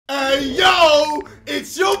Hey yo,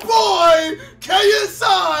 it's your boy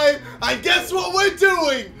KSI, and guess what we're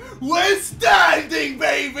doing? We're standing,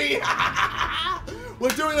 baby. We're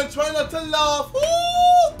doing a try not to laugh.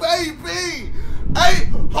 Ooh, baby,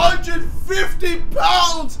 850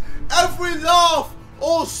 pounds every laugh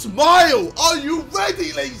or smile. Are you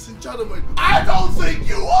ready, ladies and gentlemen? I don't think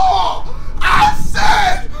you are. I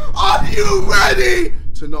said, are you ready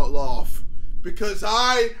to not laugh? Because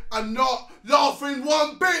I am not laughing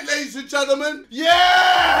one bit, ladies and gentlemen.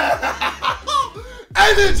 Yeah!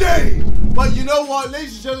 Energy! But you know what,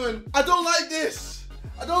 ladies and gentlemen? I don't like this.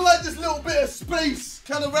 I don't like this little bit of space.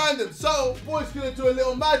 Kind of random. So, boy's gonna do a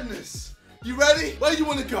little madness. You ready? Where you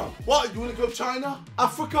wanna go? What? You wanna go China?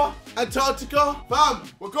 Africa? Antarctica? Bam!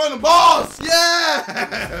 We're going to Mars!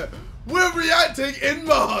 Yeah! We're reacting in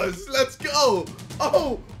Mars. Let's go.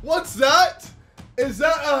 Oh, what's that? Is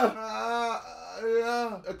that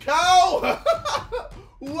a cow?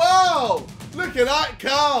 Wow! Look at that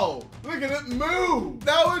cow! Look at it move!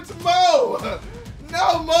 Now it's Mo!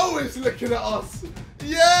 Now Mo is looking at us!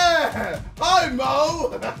 Yeah! Hi,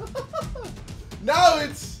 Mo! Now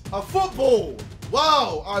it's a football!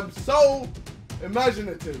 Wow! I'm so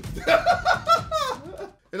imaginative.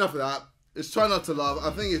 Enough of that. It's try not to laugh. I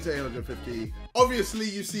think it's 850. Obviously,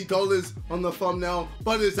 you see dollars on the thumbnail,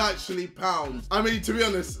 but it's actually pounds. I mean, to be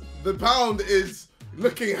honest, the pound is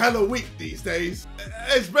looking hella weak these days.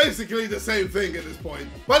 It's basically the same thing at this point.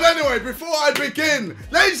 But anyway, before I begin,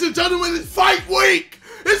 ladies and gentlemen, it's fight week!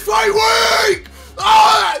 It's fight week!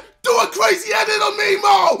 Ah! Do a crazy edit on me,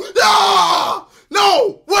 Mo! Ah!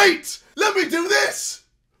 No! Wait! Let me do this!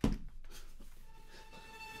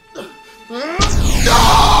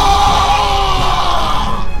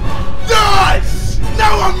 Yes!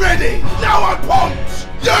 Now I'm ready! Now I'm pumped!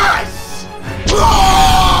 Yes!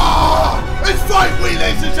 It's fight week,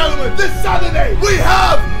 ladies and gentlemen! This Saturday, we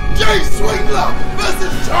have Jay Swingler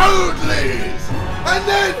versus Toadleys! And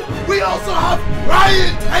then we also have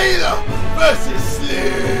Ryan Taylor versus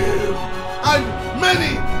Slim! And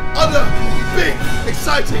many other big,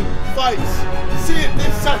 exciting fights. See it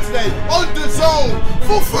this Saturday on DAZN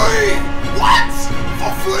for free! What?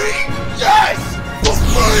 For free? Yes! For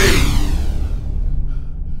free!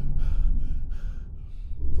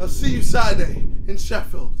 I'll see you Saturday in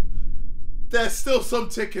Sheffield. There's still some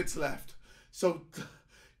tickets left. So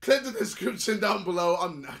click the description down below.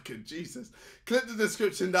 I'm knackered, Jesus. Click the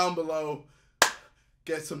description down below.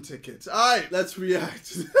 Get some tickets. Alright, let's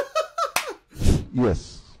react.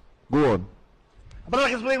 Yes. Go on. What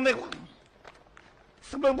is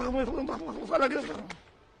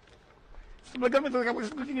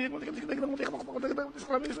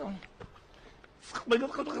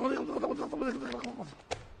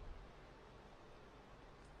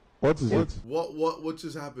it? What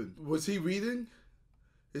just happened? Was he reading?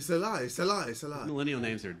 It's a lie, it's a lie, it's a lie. Millennial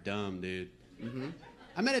names are dumb, dude.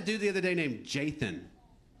 I met a dude the other day named Jathan.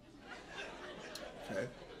 Okay.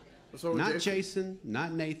 What's wrong with Not Jason? Jason,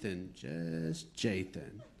 not Nathan, just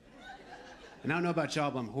Jathan. And I don't know about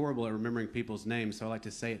y'all, but I'm horrible at remembering people's names, so I like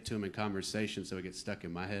to say it to them in conversation so it gets stuck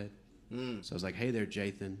in my head. So I was like, hey there,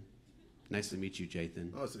 Jathan. Nice to meet you,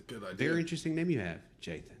 Jathan. Oh, that's a good idea. Very interesting name you have,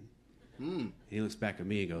 Jathan. And he looks back at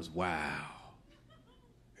me and goes, wow.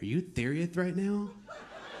 Are you Theriath right now?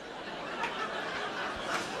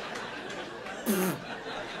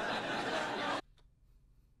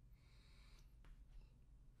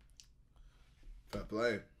 Fair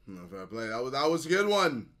play. No, fair play. That was a good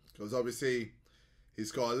one. Because obviously,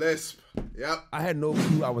 he's got a lisp. Yep. I had no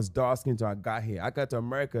clue I was dark skinned until I got here. I got to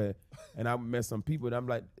America and I met some people and I'm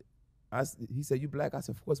like, he said, you black? I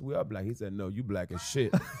said, of course we are black. He said, no, you black as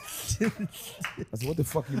shit. I said, what the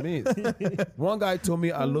fuck you mean? One guy told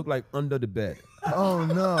me I look like under the bed. Oh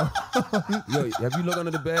no. Yo, have you looked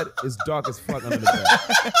under the bed? It's dark as fuck under the bed.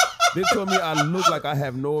 They told me I look like I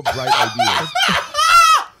have no bright ideas.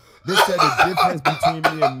 They said the difference between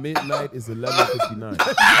me and midnight is 11:59.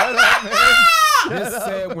 They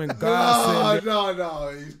said when God said... No,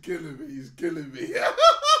 he's killing me. He's killing me.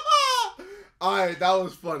 Alright, that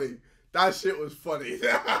was funny. That shit was funny.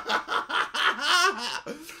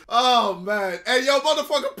 Oh, man. Hey, yo,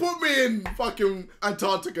 motherfucker, put me in fucking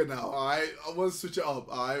Antarctica now, alright? I want to switch it up,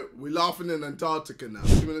 alright? We're laughing in Antarctica now.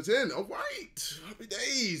 2 minutes in. Alright. Happy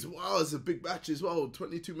days. Wow, it's a big batch as well.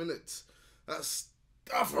 22 minutes. That's...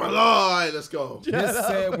 Alright, let's go. They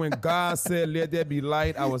said when God said, let there be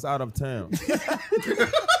light, I was out of town.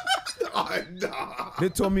 Nah. They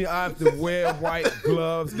told me I have to wear white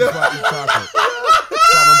gloves before I eat chocolate.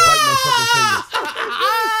 So I don't bite my fucking fingers.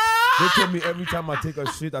 They told me every time I take a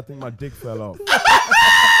shit, I think my dick fell off.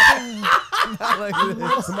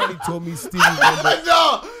 Somebody told me Stevie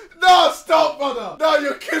Wonder. No,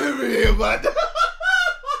 you're killing me here, man.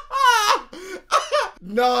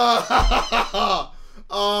 No.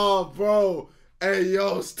 Oh, bro. Hey,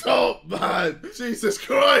 yo, stop, man. Jesus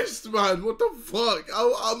Christ, man. What the fuck?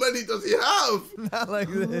 How many does he have? Not like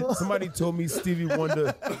this. Somebody told me Stevie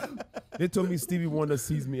Wonder. They told me Stevie Wonder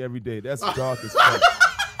sees me every day. That's dark as fuck.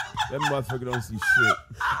 That motherfucker don't see shit.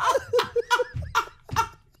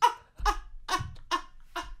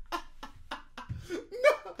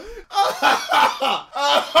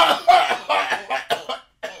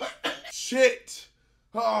 Shit.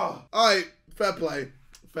 Oh, all right, fair play.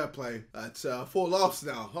 Fair play. That's 4 laughs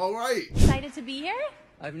now. All right. Excited to be here?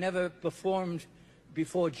 I've never performed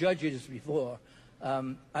before judges before.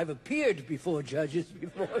 I've appeared before judges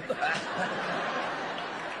before.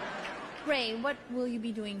 Ray, what will you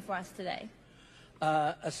be doing for us today?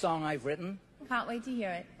 A song I've written. Can't wait to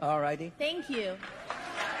hear it. Alrighty. Thank you.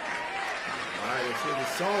 All right, let's hear the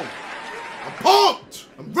song. I'm pumped.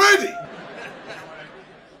 I'm ready.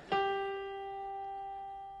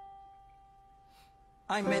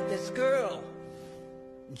 I met this girl,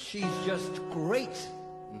 and she's just great.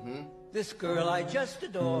 This girl I just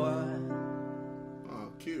adore. Oh,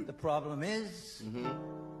 cute. The problem is,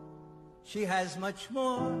 she has much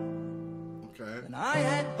more Okay. than I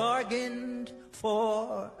had bargained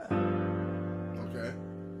for. Okay.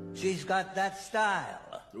 She's got that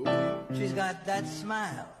style. Ooh. She's got that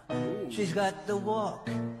smile. She's got the walk.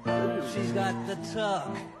 She's got the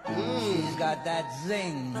talk. She's got that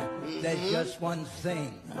zing. There's just one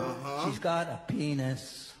thing. She's got a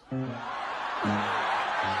penis.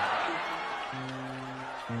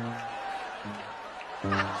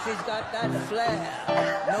 She's got that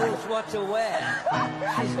flair, knows what to wear.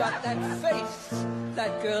 She's got that face,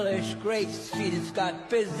 that girlish grace. She's got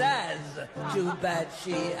pizzazz. Too bad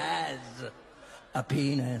she has a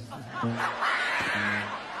penis.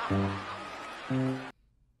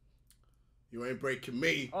 You ain't breaking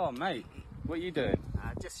me. Oh, mate, what are you doing?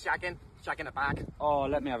 Just shagging a bag. Oh,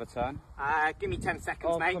 let me have a turn. Give me 10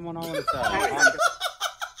 seconds, Oh, mate. come on, I want a turn.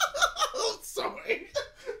 Oh, sorry.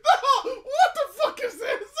 No, what the fuck is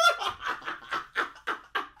this?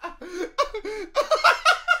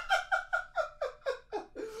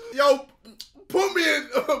 Yo, put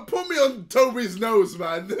me on Toby's nose,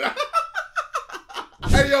 man.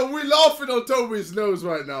 Hey, yo, we laughing on Toby's nose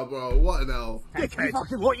right now, bro. What an hell. You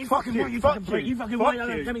fucking fucking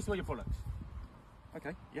let me smell your products.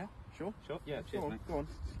 Okay, yeah, sure. Yeah, cheers, mate. Go on.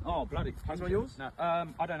 Oh, bloody. Can I smell yours? No,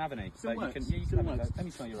 I don't have any. But you can, yeah, you can have a go. Let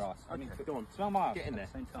me smell your ass. Okay, go on. Smell my ass. Get in there.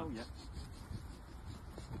 Same time. Oh, yeah.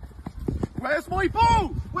 Where's my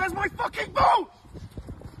ball? Where's my fucking ball?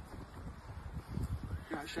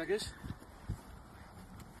 You know, shaggers.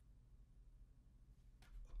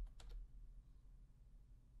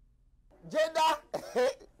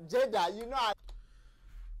 Jada, you know I...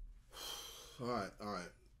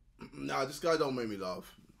 Alright. Nah, this guy don't make me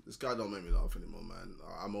laugh. This guy don't make me laugh anymore, man.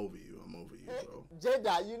 I'm over you, bro.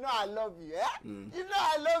 Jada, you know I love you, eh? You know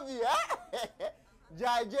I love you, eh?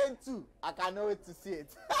 Jai Jane too. I cannot wait to see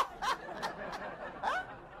it.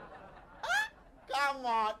 Come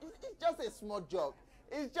on. It's just a small joke.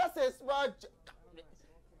 It's just a small joke.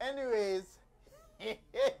 Anyways.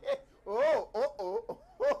 Oh,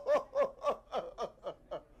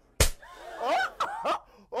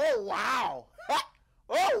 wow.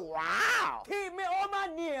 Oh, wow. Keep me on my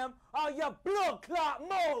name or your blood clot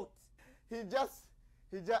mouth. He just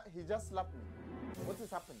slapped me. What is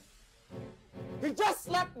happening? He just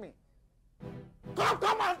slapped me.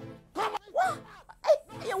 Come on. What? Hey,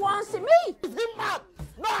 you want to see me? Is he mad?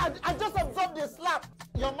 No, I just absorbed the slap.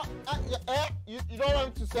 Your you don't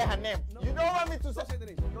want me to say her name. No. You don't want me to say the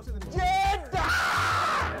name. Don't say the name. Jada!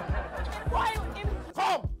 Why?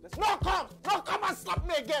 Come! No, come and slap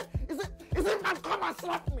me again. Is it mad? Come and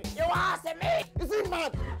slap me. You want to see me? Is he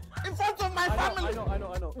mad? In front of my family. I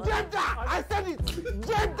know. Jada! I said it.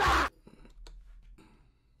 Jada!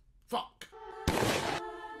 Fuck.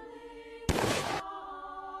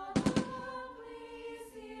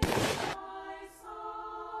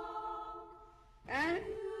 Hey!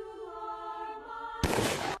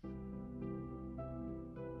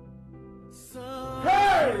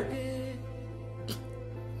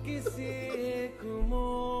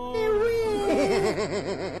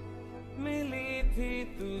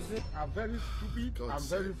 I'm very stupid. God I'm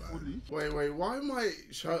very sake, man. foolish. Wait, why am I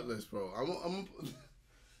shirtless, bro? I'm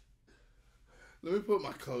Let me put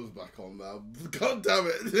my clothes back on now. God damn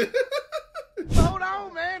it. Hold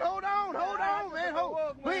on, man. Hold on,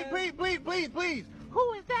 man. Please.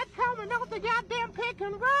 Who is that coming off the goddamn pick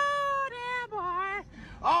and roll there, boy?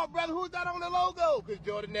 Oh, brother, who's that on the logo? Because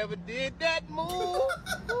Jordan never did that move.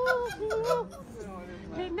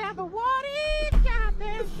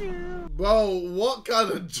 Bro, what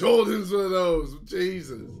kind of Jordans were those?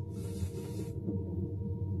 Jesus.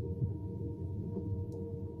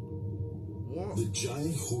 What? The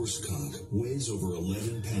giant horse cock weighs over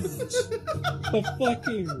 11 pounds. The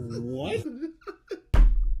fucking what?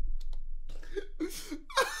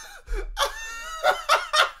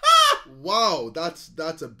 Wow,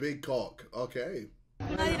 that's a big cock. Okay.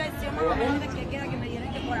 Una dirección más o menos de que queda que me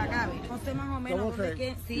dijeron que por acá, ¿ves? No sé más o menos dónde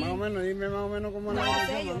que... Sí. Más o menos, dime más o menos cómo No la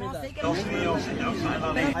sé, yo no sé qué...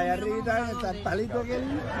 Ahí arriba está el palito que...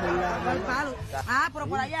 ¿Cuál palo? Ah, pero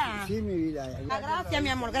por allá. Sí, mi vida. Gracias, mi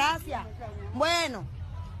amor, gracias. Bueno.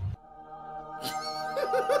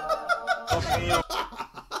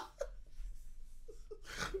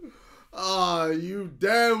 Ah, you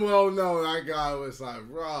damn well know that guy was like,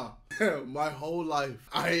 bruh, my whole life,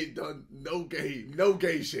 I ain't done no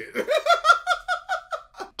gay shit.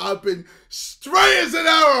 I've been straight as an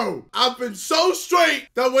arrow. I've been so straight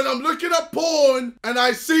that when I'm looking at porn and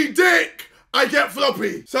I see dick, I get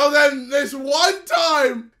floppy. So then this one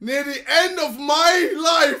time, near the end of my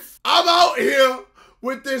life, I'm out here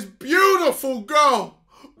with this beautiful girl,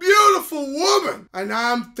 beautiful woman, and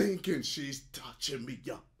I'm thinking she's touching me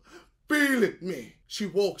up. Feeling me. She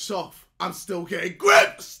walks off. I'm still getting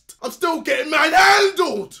gripped. I'm still getting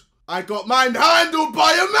manhandled. I got manhandled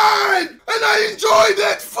by a man and I enjoyed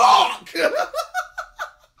it. Fuck.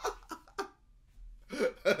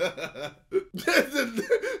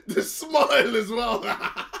 the smile as well.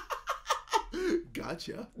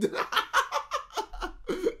 Gotcha.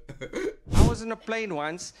 I was in a plane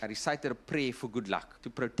once. I recited a prayer for good luck to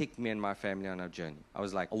protect me and my family on our journey. I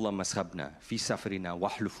was like, Allah mashabna, fi safrina,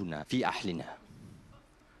 wahlufuna, fi ahlina.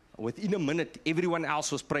 Within a minute, everyone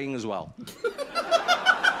else was praying as well.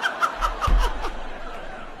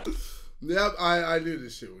 Yep, I knew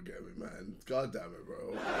this shit would get me, man. God damn it,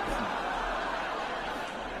 bro.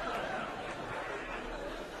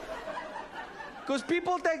 Because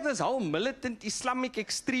people take this whole militant Islamic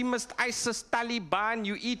extremist ISIS Taliban,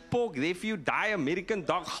 you eat pork, therefore you die, American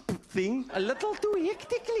dog thing a little too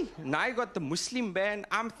hectically. Now you got the Muslim ban.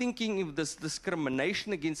 I'm thinking if this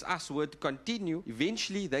discrimination against us were to continue,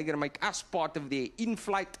 eventually they're going to make us part of their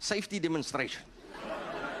in-flight safety demonstration.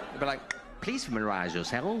 They'll be like, please familiarize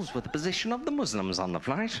yourselves with the position of the Muslims on the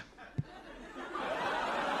flight.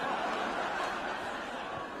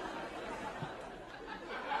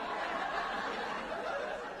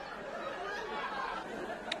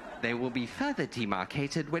 They will be further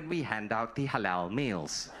demarcated when we hand out the halal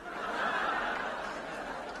meals.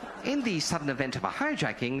 In the sudden event of a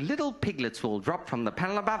hijacking, little piglets will drop from the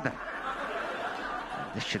panel above them.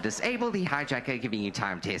 This should disable the hijacker, giving you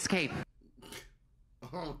time to escape.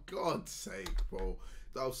 Oh, God's sake, bro.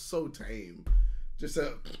 That was so tame. Just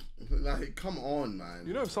like, come on, man.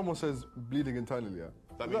 You know, if someone says bleeding internally, yeah?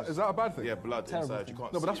 Is that a bad thing? Yeah, blood inside, you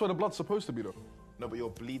can't No, but that's where the blood's supposed to be, though. No, but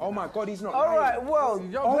you're bleeding. Oh my God, he's not. All right, well.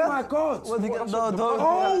 Oh my God.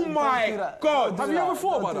 Oh my God. Have you ever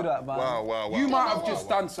thought about that? Wow. You might have just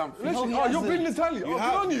done something. Listen, you're bleeding internally. Good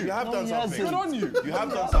on you. You have done something. Good on you. You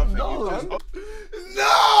have done something.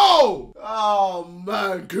 No! Oh,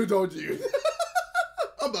 man, good on you.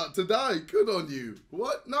 I'm about to die. Good on you.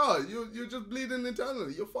 What? No, you're just bleeding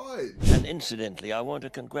internally. You're fine. And incidentally, I want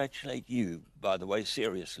to congratulate you, by the way,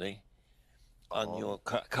 seriously, on your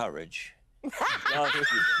courage.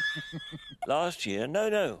 Last year,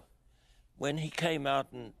 no, when he came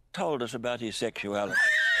out and told us about his sexuality.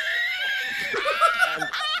 And,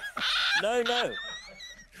 no,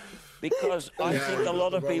 because I think a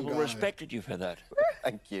lot of people respected you for that.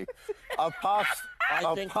 Thank you. I'll pass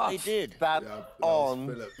they did. that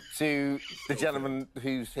on to the gentleman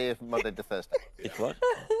who's here from Monday to Thursday. It's what?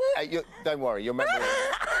 Don't worry, your memory is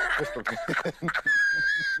crystal clear.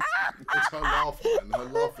 It's her laugh, man. Her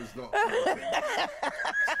laugh is not.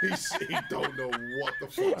 He don't know what the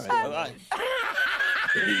fuck's going on.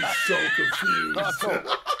 He's so confused.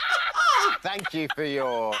 Thank you for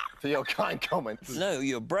your kind comments. No,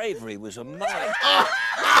 your bravery was amazing.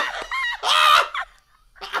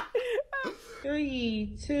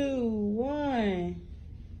 3, 2, 1.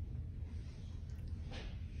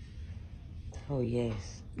 Oh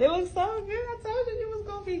yes. They look so good. I told you was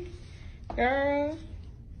gonna be, girl.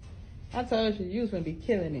 I told you was gonna be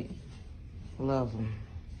killing it. Love them.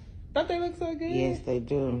 Don't they look so good? Yes, they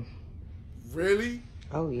do. Really?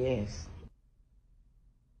 Oh yes.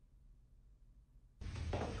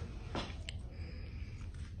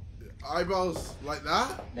 Eyebrows like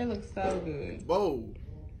that? They look so good. Whoa.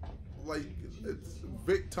 Like, it's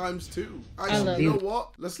Vic times 2. Actually, you know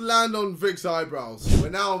what? Let's land on Vic's eyebrows. We're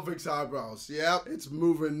now on Vic's eyebrows. Yep, it's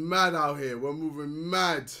moving mad out here. We're moving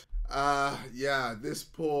mad. Yeah, this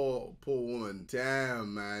poor woman.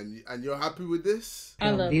 Damn, man. And you're happy with this?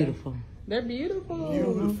 I love beautiful. They're beautiful.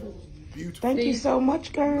 Beautiful. Thank you so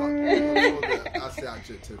much, girl. That's the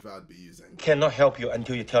adjective I'd be using. Cannot help you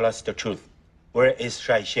until you tell us the truth. Where is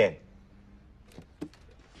Shai Shen?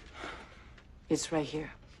 It's right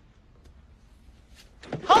here.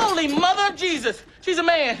 Holy mother of Jesus! She's a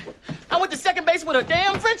man. I went to second base with a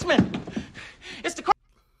damn Frenchman. It's the.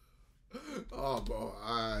 Oh, bro,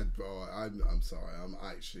 I'm sorry. I'm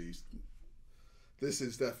actually. This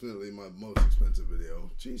is definitely my most expensive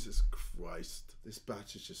video. Jesus Christ, this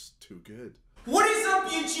batch is just too good. What is up,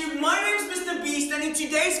 YouTube? My name is Mr. Beast, and in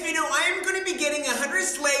today's video, I am going to be getting 100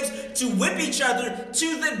 slaves to whip each other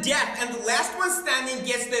to the death, and the last one standing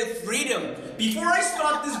gets their freedom. Before I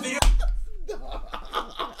start this video.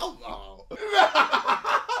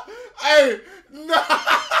 Hey,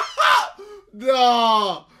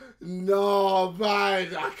 no,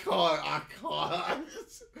 man, I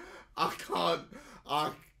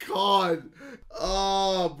can't.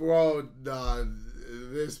 Oh, bro, nah,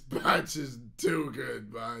 this batch is too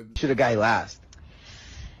good, man. Should have got last.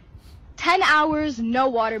 10 hours, no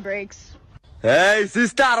water breaks. Hey,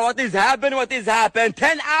 sister, what is happening?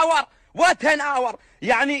 10 hour? What 10 hour?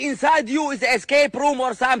 Yani inside you is an escape room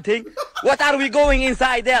or something. What are we going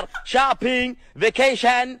inside there? Shopping,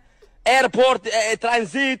 vacation, airport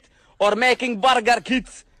transit, or making burger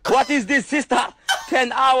kits? What is this, sister?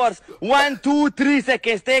 10 hours. 1, 2, 3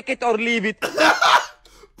 seconds. Take it or leave it. Bro,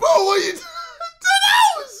 what are you doing? 10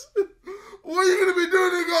 hours? What are you going to be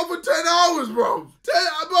doing to go for 10 hours, bro?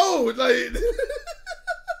 Bro, like...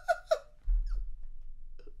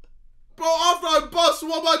 Bro, after I bust,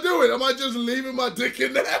 what am I doing? Am I just leaving my dick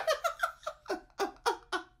in there?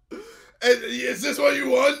 And is this what you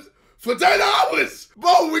want? For 10 hours?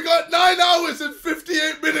 Bro, we got 9 hours and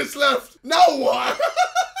 58 minutes left. Now what?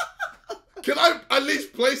 Can I at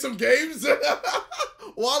least play some games?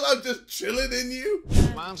 While I'm just chilling in you?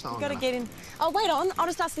 You gotta get in. Oh, wait on. I'll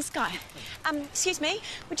just ask this guy. Excuse me,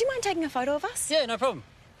 would you mind taking a photo of us? Yeah, no problem.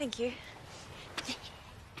 Thank you.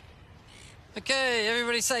 Okay,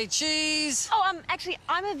 everybody say cheese. Oh, actually,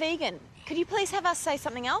 I'm a vegan. Could you please have us say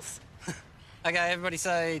something else? Okay, everybody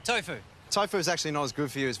say tofu. Tofu is actually not as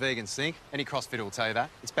good for you as vegans think. Any CrossFitter will tell you that.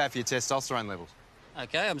 It's bad for your testosterone levels.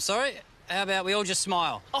 Okay, I'm sorry. How about we all just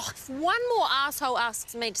smile? Oh, if one more asshole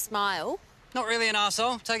asks me to smile. Not really an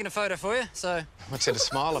arsehole. Taking a photo for you, so... What's there to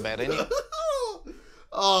smile about, any?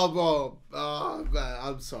 Oh, bro. Oh, man,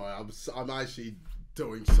 I'm sorry. I'm actually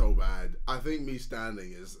doing so bad. I think me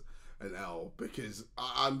standing is an L because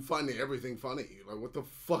I'm finding everything funny. Like, what the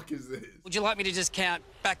fuck is this? Would you like me to just count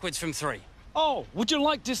backwards from 3? Oh, would you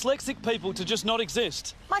like dyslexic people to just not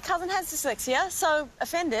exist? My cousin has dyslexia, so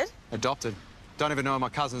offended. Adopted. Don't even know who my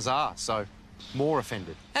cousins are, so more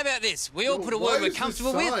offended. How about this? We all put a word we're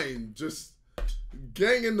comfortable with. Sign just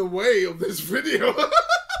getting in the way of this video.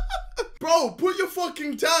 Bro, put your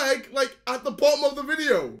fucking tag, like, at the bottom of the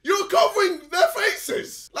video. You're covering their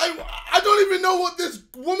faces. Like, I don't even know what this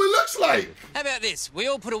woman looks like. How about this? We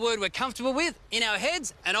all put a word we're comfortable with in our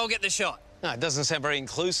heads, and I'll get the shot. No, it doesn't sound very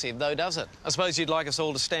inclusive, though, does it? I suppose you'd like us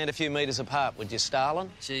all to stand a few metres apart, would you, Stalin?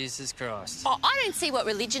 Jesus Christ. Oh, I don't see what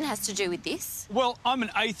religion has to do with this. Well, I'm an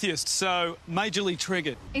atheist, so majorly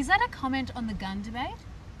triggered. Is that a comment on the gun debate?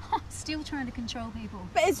 Still trying to control people.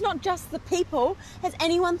 But it's not just the people. Has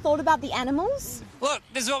anyone thought about the animals? Look,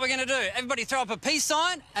 this is what we're going to do. Everybody throw up a peace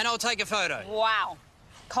sign, and I'll take a photo. Wow.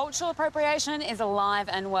 Cultural appropriation is alive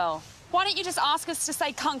and well. Why don't you just ask us to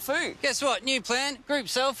say kung fu? Guess what? New plan. Group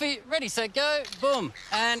selfie. Ready, set, go. Boom.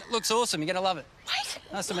 And looks awesome. You're going to love it. Wait.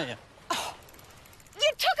 Nice to meet you. Oh.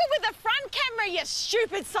 You took it with the front camera, you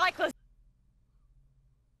stupid cyclist.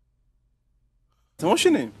 So what's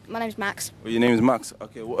your name? My name's Max. Well, your name is Max.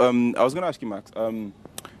 Okay. Well, I was going to ask you, Max.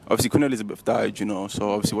 Obviously, Queen Elizabeth died, you know.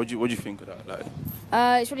 So obviously, what do you think of that? Like,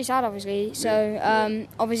 It's really sad, obviously. So,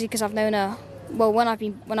 obviously, because I've known her. Well, when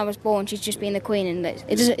I was born, she's just been the queen, and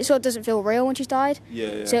it sort of doesn't feel real when she's died.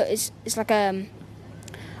 Yeah. So it's like I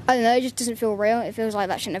don't know, it just doesn't feel real. It feels like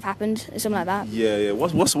that shouldn't have happened, or something like that. Yeah.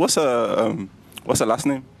 What's her last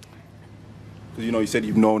name? Because you know you said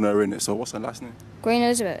you've known her in it. So what's her last name? Queen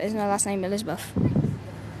Elizabeth. Isn't her last name Elizabeth?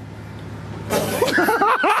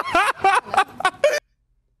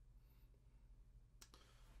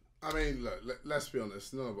 I mean, look, let's be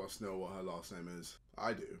honest. None of us know what her last name is.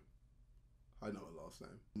 I do. I know her last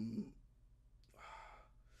name.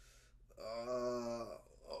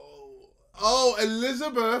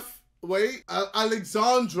 Elizabeth. Wait,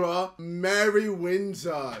 Alexandra Mary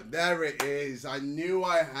Windsor. There it is. I knew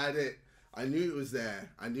I had it. I knew it was there.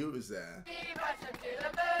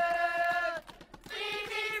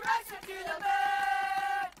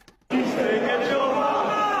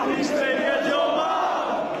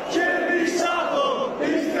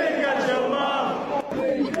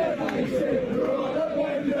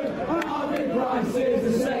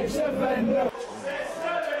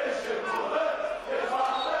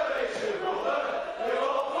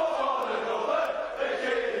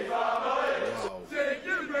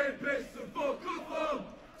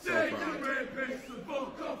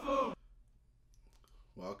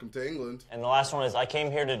 Welcome to England. And the last one is, I came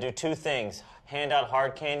here to do two things. Hand out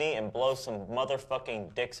hard candy and blow some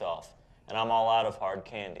motherfucking dicks off. And I'm all out of hard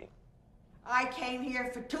candy. I came here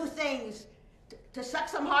for two things. To suck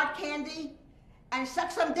some hard candy and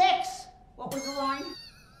suck some dicks. What was the line?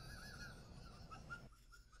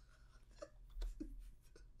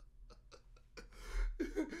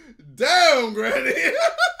 Damn, Granny.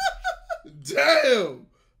 Damn.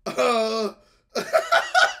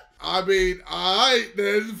 I mean, alright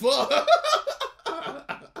then.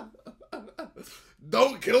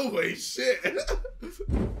 Don't kill me, shit.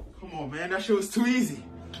 Come on, man. That shit was too easy.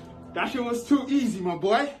 That shit was too easy, my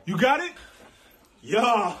boy. You got it?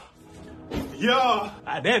 Yeah. Yeah.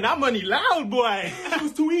 Damn, that money loud, boy. That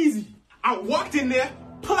was too easy. I walked in there,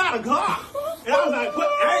 pull out a Glock. And I was like, put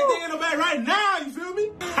everything in the bag right now, you feel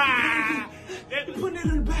me? Putting it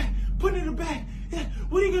in the bag. Putting it in the bag. Yeah.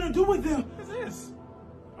 What are you gonna do with them? What's this?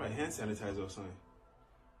 All right, hand sanitizer or something.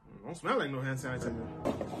 Don't smell like no hand sanitizer.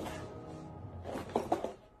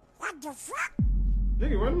 What the fuck?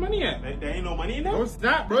 Nigga, where the money at? There ain't no money in there? No, it's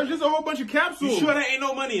not, bro. It's just a whole bunch of capsules. You sure there ain't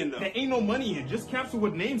no money in there? There ain't no money in. Just capsule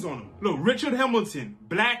with names on them. Look, Richard Hamilton,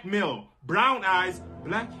 black male, brown eyes,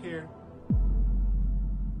 black hair.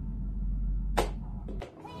 I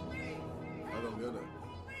don't get it.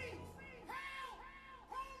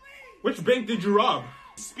 Which bank did you rob?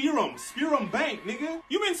 Spearham Bank, nigga.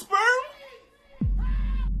 You mean sperm?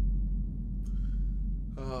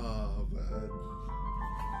 Oh, man.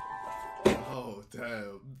 Oh,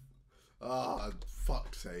 damn. Ah,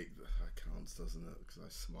 fuck's sake. That counts, doesn't it? Because I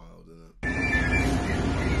smiled in it.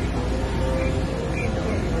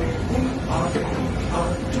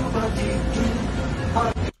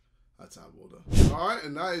 That's out of order. Alright,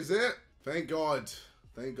 and that is it. Thank God.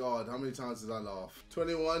 Thank God. How many times did I laugh?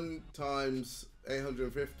 21 times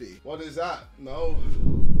 850. What is that? No.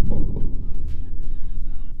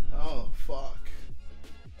 Oh, fuck.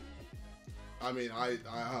 I mean, I'll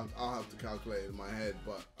have to calculate it in my head,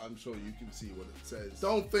 but I'm sure you can see what it says.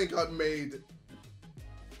 Don't think I've made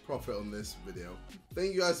profit on this video.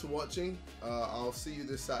 Thank you guys for watching. I'll see you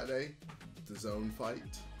this Saturday. The Zone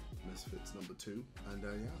fight. Misfits #2. And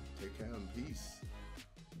yeah, take care and peace.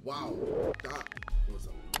 Wow, that was a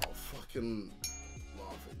lot of fucking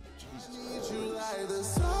laughing. Jesus.